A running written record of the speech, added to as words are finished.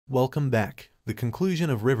Welcome back. The conclusion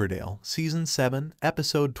of Riverdale, Season 7,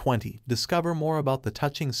 Episode 20. Discover more about the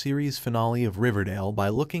touching series finale of Riverdale by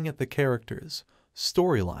looking at the characters,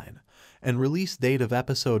 storyline, and release date of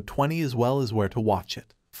Episode 20 as well as where to watch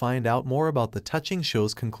it. Find out more about the touching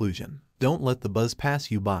show's conclusion. Don't let the buzz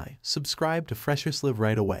pass you by. Subscribe to Fresherslive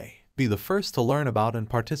right away. Be the first to learn about and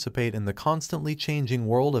participate in the constantly changing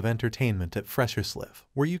world of entertainment at Fresherslive,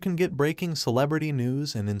 where you can get breaking celebrity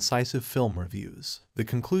news and incisive film reviews. The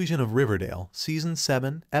conclusion of Riverdale, Season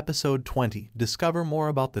 7, Episode 20. Discover more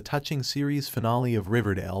about the touching series finale of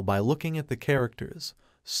Riverdale by looking at the characters,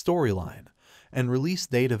 storyline, and release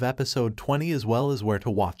date of Episode 20 as well as where to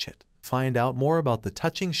watch it. Find out more about the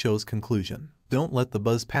touching show's conclusion. Don't let the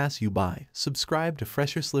buzz pass you by. Subscribe to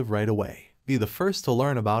Fresherslive right away. Be the first to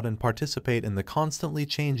learn about and participate in the constantly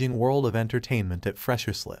changing world of entertainment at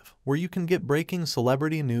Fresherslive, where you can get breaking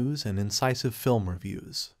celebrity news and incisive film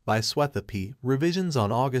reviews. By Swetha P. Revisions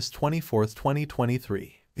on August 24,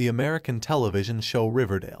 2023. The American television show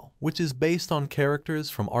Riverdale, which is based on characters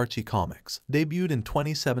from Archie Comics, debuted in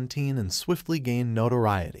 2017 and swiftly gained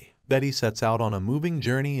notoriety. Betty sets out on a moving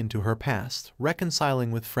journey into her past,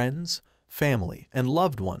 reconciling with friends, family, and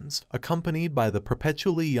loved ones, accompanied by the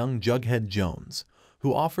perpetually young Jughead Jones,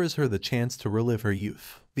 who offers her the chance to relive her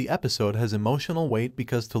youth. The episode has emotional weight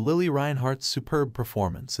because to Lily Reinhart's superb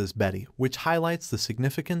performance as Betty, which highlights the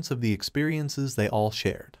significance of the experiences they all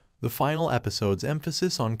shared. The final episode's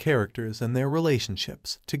emphasis on characters and their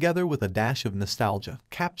relationships, together with a dash of nostalgia,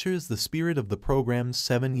 captures the spirit of the program's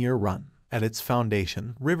 7-year run. At its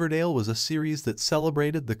foundation, Riverdale was a series that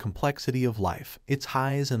celebrated the complexity of life, its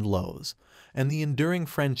highs and lows, and the enduring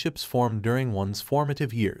friendships formed during one's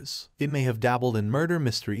formative years. It may have dabbled in murder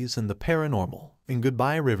mysteries and the paranormal. In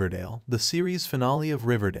Goodbye Riverdale, the series finale of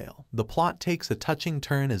Riverdale, the plot takes a touching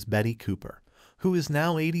turn as Betty Cooper, who is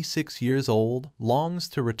now 86 years old, longs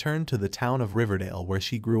to return to the town of Riverdale where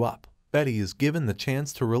she grew up. Betty is given the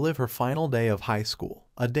chance to relive her final day of high school,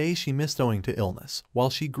 a day she missed owing to illness, while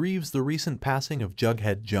she grieves the recent passing of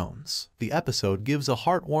Jughead Jones. The episode gives a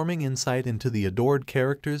heartwarming insight into the adored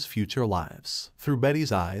characters' future lives. Through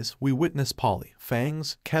Betty's eyes, we witness Polly,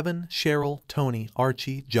 Fangs, Kevin, Cheryl, Tony,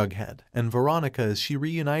 Archie, Jughead, and Veronica as she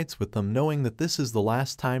reunites with them, knowing that this is the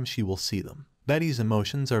last time she will see them. Betty's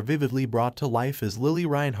emotions are vividly brought to life as Lily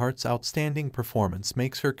Reinhart's outstanding performance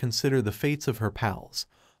makes her consider the fates of her pals,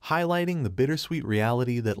 highlighting the bittersweet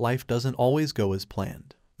reality that life doesn't always go as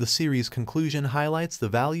planned. The series' conclusion highlights the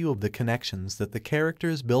value of the connections that the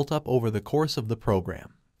characters built up over the course of the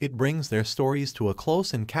program. It brings their stories to a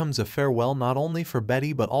close and comes a farewell not only for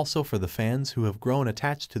Betty but also for the fans who have grown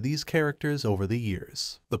attached to these characters over the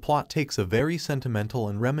years. The plot takes a very sentimental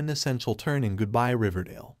and reminiscential turn in Goodbye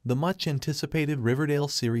Riverdale, the much-anticipated Riverdale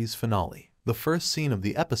series finale. The first scene of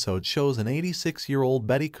the episode shows an 86-year-old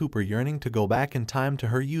Betty Cooper yearning to go back in time to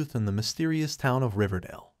her youth in the mysterious town of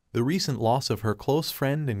Riverdale. The recent loss of her close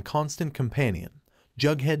friend and constant companion,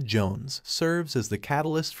 Jughead Jones, serves as the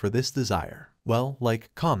catalyst for this desire. Well, like,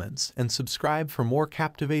 comments, and subscribe for more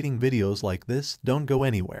captivating videos like this. Don't go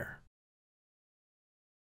anywhere.